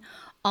Pain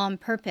on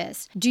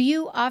Purpose. Do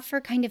you offer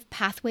kind of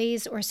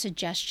pathways or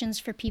suggestions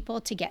for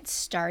people to get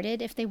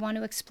started if they want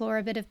to explore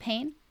a bit of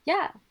pain?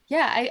 Yeah.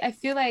 I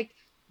feel like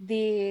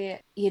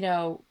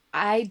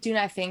I do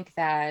not think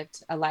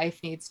that a life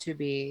needs to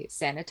be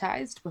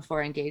sanitized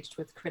before engaged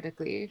with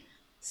critically.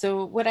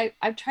 So what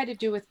I've tried to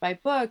do with my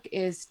book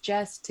is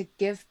just to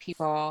give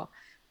people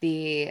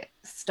the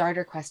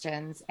starter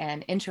questions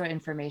and intro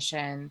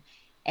information,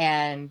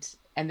 and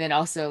then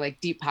also like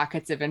deep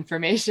pockets of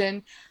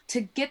information to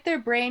get their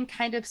brain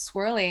kind of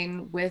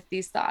swirling with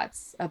these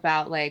thoughts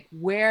about like,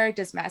 where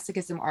does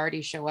masochism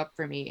already show up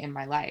for me in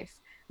my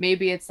life?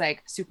 Maybe it's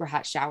like super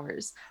hot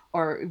showers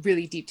or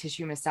really deep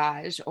tissue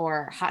massage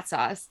or hot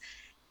sauce,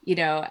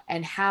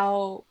 and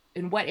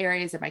in what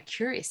areas am I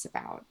curious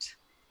about?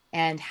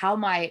 And how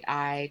might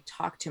I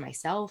talk to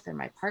myself and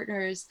my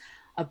partners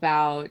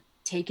about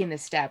taking the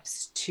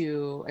steps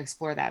to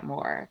explore that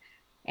more?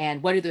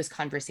 And what do those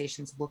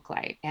conversations look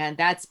like? And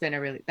that's been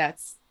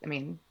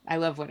I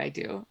love what I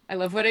do. I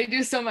love what I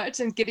do so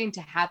much, and getting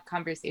to have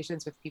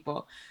conversations with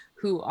people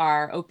who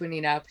are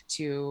opening up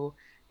to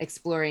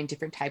exploring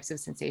different types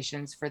of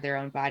sensations for their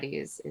own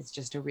bodies is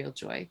just a real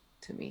joy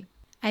to me.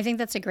 I think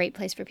that's a great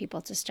place for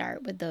people to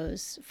start with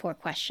those 4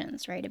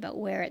 questions, right? About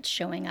where it's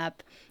showing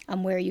up,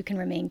 where you can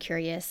remain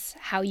curious,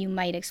 how you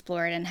might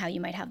explore it, and how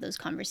you might have those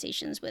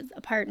conversations with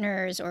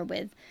partners or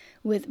with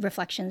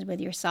reflections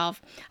with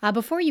yourself.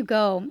 Before you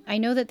go, I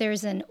know that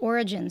there's an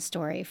origin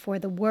story for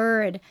the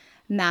word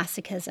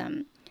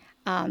masochism.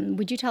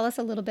 Would you tell us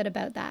a little bit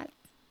about that?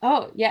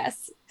 Oh,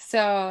 yes.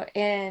 So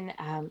in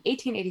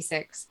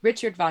 1886,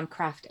 Richard von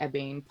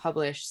Krafft-Ebing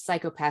published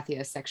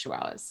Psychopathia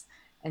Sexualis.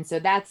 And so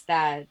that's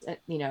that,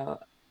 kind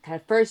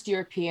of first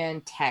European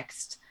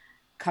text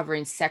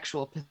covering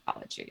sexual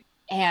pathology.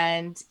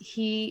 And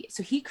he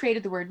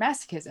created the word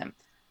masochism.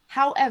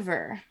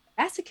 However,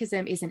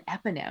 masochism is an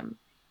eponym.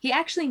 he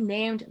actually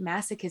named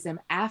masochism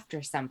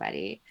after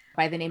somebody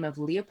by the name of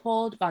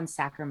Leopold von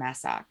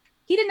Sacher-Masoch.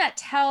 He did not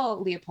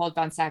tell Leopold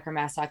von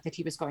Sacher-Masoch that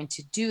he was going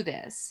to do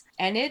this,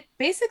 and it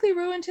basically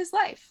ruined his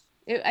life.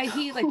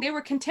 They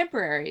were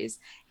contemporaries,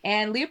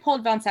 and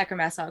Leopold von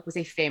Sacher-Masoch was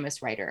a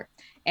famous writer,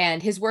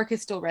 and his work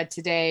is still read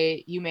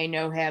today. You may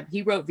know him.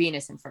 He wrote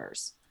Venus in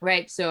Furs,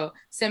 right? So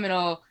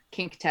seminal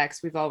kink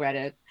text, we've all read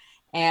it.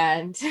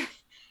 And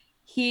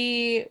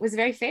he was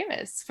very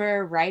famous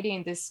for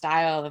writing this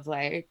style of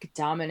like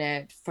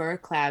dominant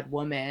fur-clad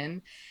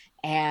woman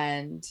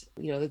and,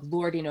 like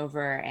lording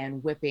over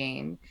and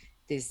whipping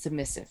these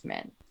submissive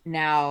men.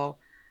 Now,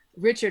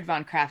 Richard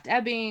von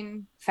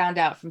Krafft-Ebing found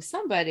out from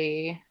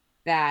somebody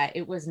that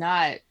it was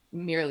not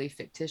merely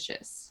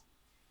fictitious.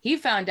 He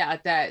found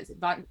out that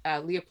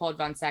Leopold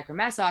von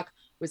Sacher-Masoch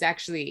was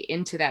actually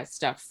into that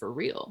stuff for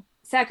real.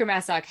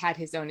 Sacher-Masoch had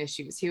his own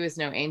issues. He was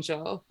no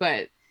angel,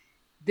 but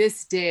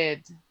this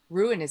did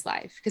ruin his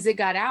life because it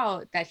got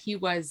out that he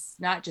was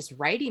not just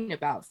writing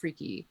about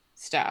freaky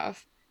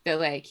stuff, that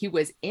like he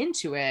was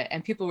into it,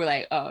 and people were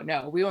like, oh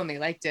no, we only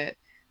liked it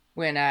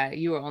when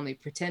you were only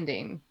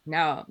pretending.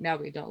 Now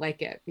we don't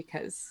like it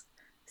because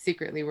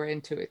secretly we're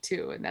into it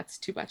too, and that's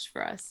too much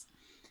for us.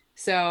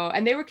 So,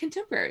 and they were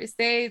contemporaries.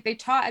 They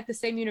taught at the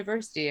same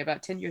university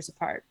about 10 years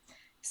apart.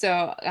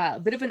 So a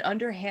bit of an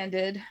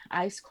underhanded,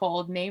 ice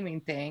cold naming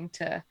thing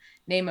to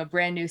name a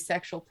brand new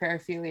sexual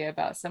paraphilia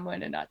about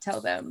someone and not tell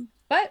them.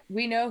 But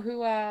we know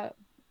who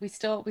we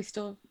still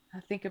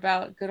think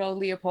about good old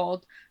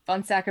Leopold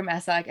von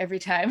Sacher-Masoch every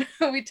time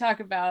we talk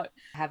about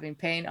having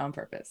pain on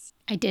purpose.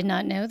 I did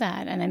not know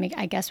that. And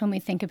I guess when we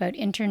think about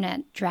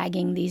internet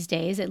dragging these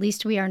days, at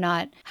least we are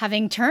not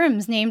having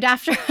terms named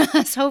after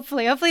us,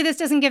 hopefully. Hopefully this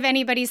doesn't give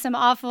anybody some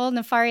awful,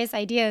 nefarious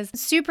ideas.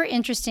 Super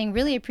interesting.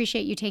 Really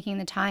appreciate you taking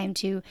the time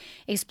to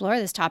explore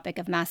this topic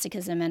of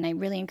masochism. And I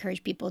really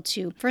encourage people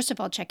to, first of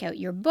all, check out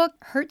your book,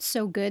 Hurt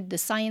So Good, The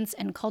Science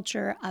and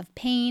Culture of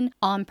Pain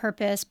on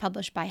Purpose,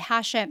 published by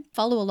Hachette.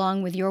 Follow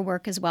along with your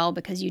work as well,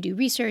 because you do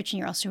research and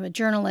you're also a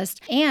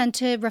journalist, and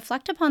to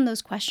reflect upon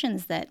those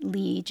questions that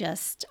Lee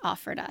just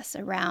offered us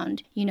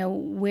around,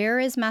 where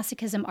is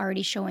masochism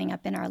already showing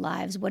up in our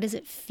lives? What does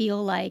it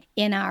feel like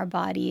in our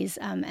bodies?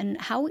 And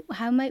how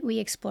might we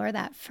explore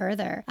that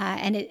further?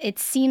 And it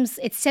seemed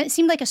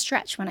like a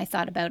stretch when I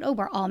thought about,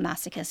 we're all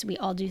masochists. We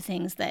all do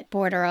things that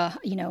border,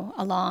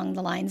 along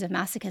the lines of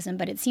masochism,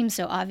 but it seems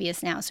so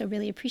obvious now. So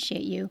really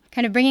appreciate you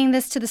kind of bringing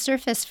this to the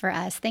surface for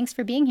us. Thanks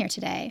for being here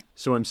today.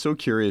 So I'm so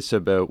curious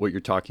about what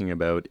you're talking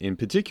about. In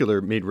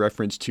particular, made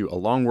reference to a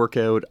long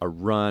workout, a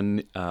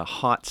run,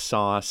 hot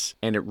sauce,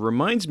 and it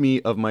reminds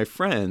me of my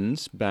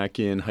friends back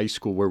in high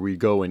school where we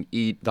go and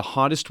eat the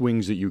hottest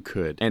wings that you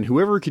could. And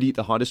whoever could eat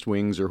the hottest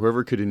wings or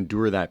whoever could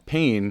endure that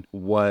pain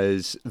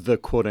was the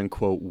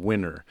quote-unquote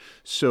winner.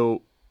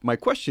 So my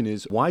question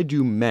is, why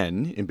do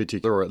men in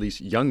particular, or at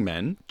least young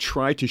men,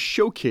 try to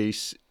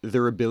showcase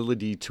their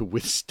ability to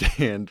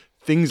withstand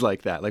things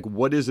like that? Like,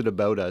 what is it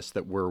about us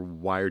that we're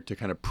wired to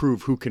kind of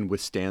prove who can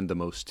withstand the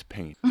most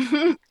pain?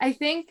 I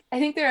think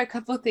there are a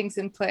couple of things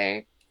in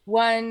play.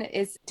 One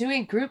is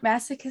doing group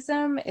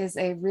masochism is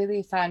a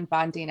really fun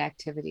bonding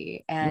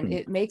activity, and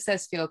it makes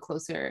us feel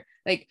closer.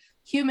 Like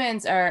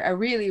humans are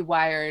really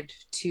wired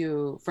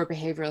for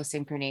behavioral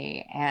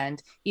synchrony,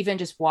 and even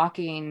just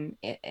walking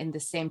in the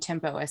same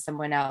tempo as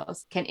someone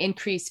else can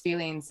increase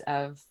feelings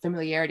of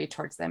familiarity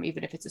towards them,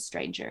 even if it's a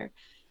stranger.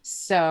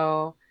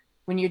 So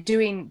when you're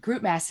doing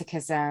group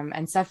masochism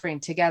and suffering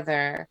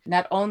together,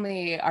 not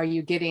only are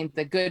you getting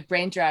the good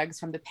brain drugs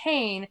from the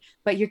pain,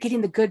 but you're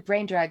getting the good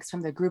brain drugs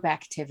from the group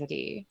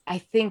activity. I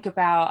think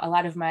about a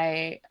lot of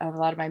my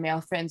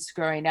male friends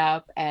growing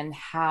up and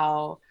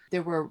how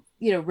there were,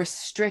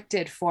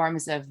 restricted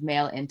forms of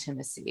male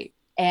intimacy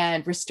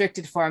and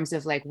restricted forms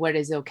of like what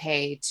is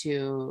okay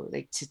to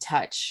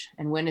touch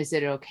and when is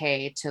it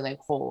okay to like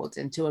hold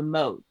and to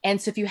emote. And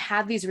so if you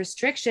have these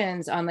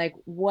restrictions on like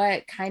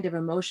what kind of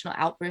emotional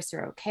outbursts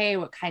are okay,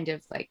 what kind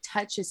of like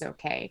touch is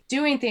okay,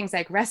 doing things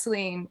like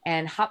wrestling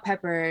and hot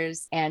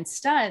peppers and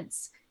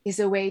stunts is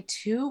a way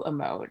to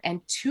emote and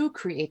to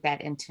create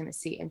that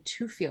intimacy and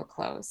to feel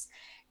close.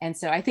 And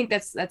so I think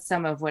that's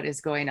some of what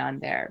is going on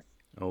there.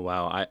 Oh,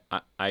 wow.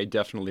 I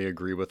definitely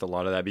agree with a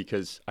lot of that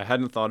because I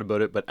hadn't thought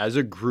about it. But as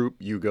a group,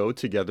 you go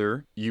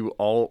together, you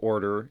all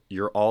order,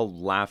 you're all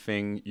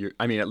laughing.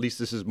 At least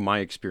this is my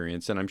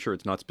experience, and I'm sure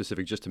it's not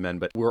specific just to men,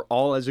 but we're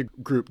all as a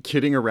group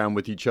kidding around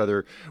with each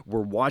other. We're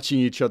watching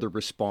each other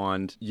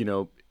respond,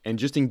 and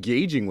just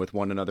engaging with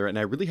one another. And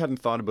I really hadn't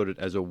thought about it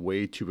as a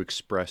way to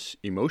express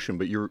emotion,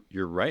 but you're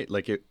right.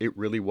 Like it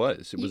really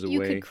was. It was a way.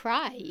 You could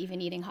cry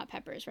even eating hot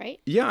peppers, right?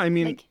 Yeah,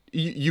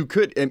 you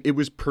could, and it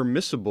was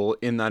permissible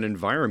in that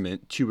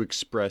environment to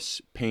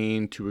express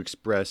pain, to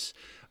express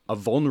a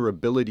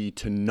vulnerability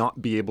to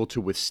not be able to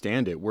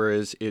withstand it.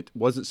 Whereas it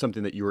wasn't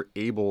something that you were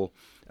able,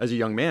 as a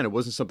young man, it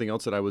wasn't something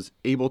else that I was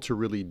able to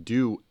really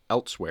do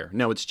elsewhere.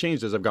 Now it's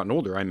changed as I've gotten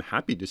older. I'm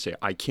happy to say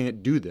I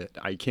can't do that.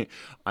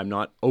 I'm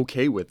not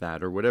okay with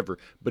that or whatever.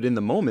 But in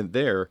the moment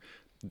there,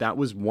 that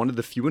was one of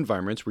the few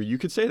environments where you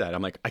could say that.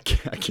 I'm like, I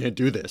can't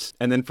do this.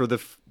 And then for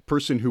the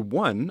person who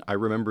won, I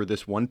remember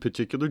this one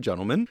particular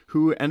gentleman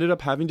who ended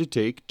up having to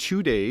take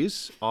 2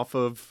 days off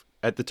of,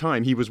 at the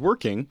time he was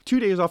working, 2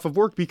 days off of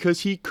work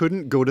because he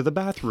couldn't go to the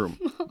bathroom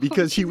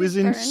because he was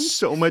in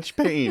so much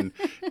pain.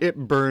 It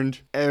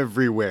burned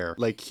everywhere.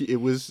 Like it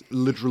was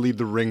literally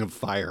the ring of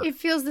fire. It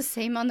feels the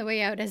same on the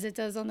way out as it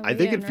does on the way in, I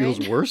think it feels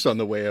right? worse on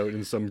the way out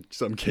in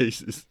some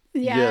cases.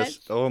 Yeah. Yes.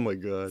 Oh my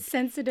God.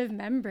 Sensitive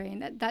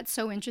membrane. That's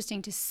so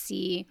interesting to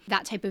see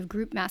that type of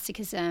group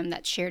masochism,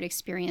 that shared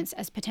experience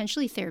as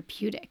potentially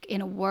therapeutic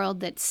in a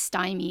world that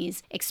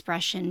stymies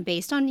expression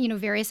based on,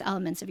 various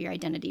elements of your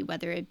identity,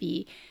 whether it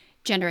be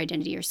gender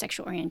identity or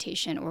sexual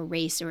orientation or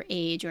race or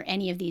age or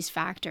any of these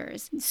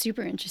factors.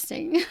 Super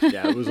interesting.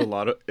 Yeah, it was a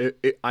lot of,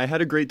 I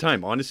had a great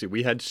time. Honestly,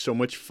 we had so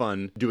much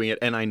fun doing it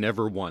and I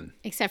never won.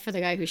 Except for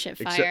the guy who shit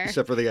fire.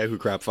 Except for the guy who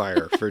crapped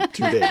fire for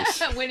 2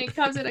 days. When it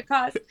comes at a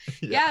cost.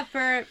 Yeah,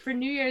 for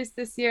New Year's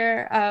this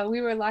year,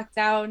 we were locked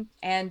down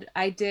and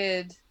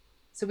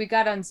so we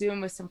got on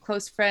Zoom with some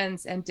close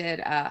friends and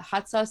did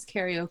hot sauce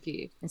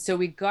karaoke. And so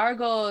we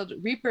gargled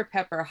Reaper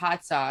Pepper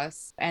hot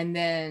sauce and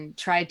then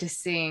tried to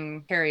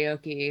sing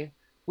karaoke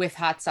with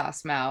hot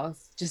sauce mouth,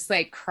 just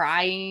like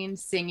crying,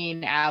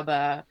 singing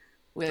ABBA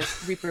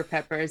with Reaper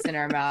Peppers in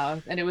our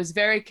mouth. And it was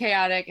very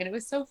chaotic and it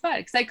was so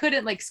fun because I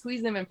couldn't like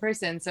squeeze them in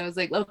person. So I was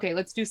like, okay,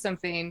 let's do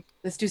something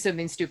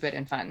stupid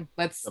and fun.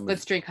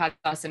 Let's drink hot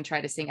sauce and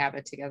try to sing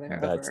ABBA together.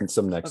 That's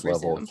some next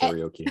level Zoom.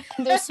 karaoke.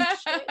 And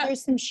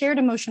there's some shared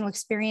emotional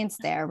experience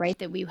there, right?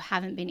 That we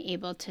haven't been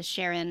able to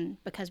share in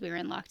because we were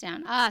in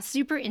lockdown.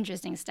 Super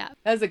interesting stuff.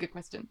 That was a good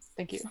question.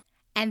 Thank you.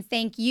 And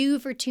thank you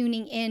for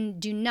tuning in.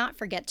 Do not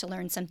forget to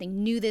learn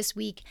something new this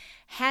week.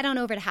 Head on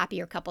over to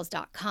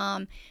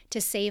happiercouples.com to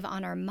save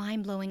on our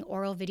mind-blowing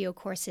oral video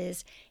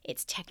courses.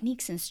 It's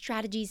techniques and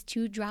strategies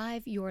to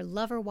drive your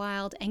lover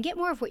wild and get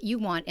more of what you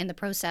want in the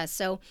process.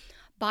 So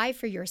buy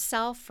for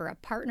yourself, for a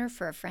partner,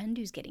 for a friend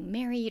who's getting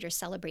married or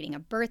celebrating a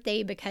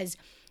birthday, because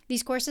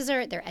these courses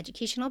they're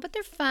educational, but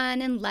they're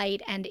fun and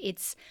light. And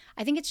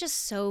I think it's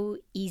just so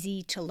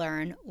easy to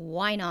learn.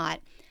 Why not?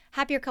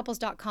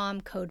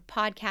 happiercouples.com, code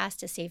podcast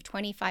to save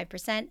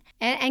 25%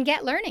 and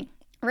get learning.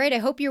 All right, I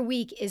hope your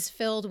week is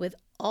filled with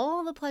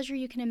all the pleasure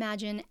you can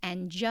imagine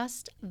and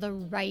just the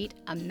right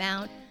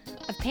amount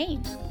of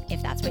pain,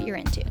 if that's what you're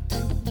into.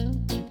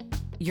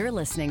 You're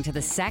listening to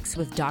the Sex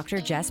with Dr.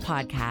 Jess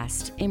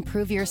podcast.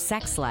 Improve your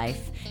sex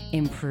life,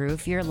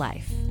 improve your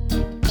life.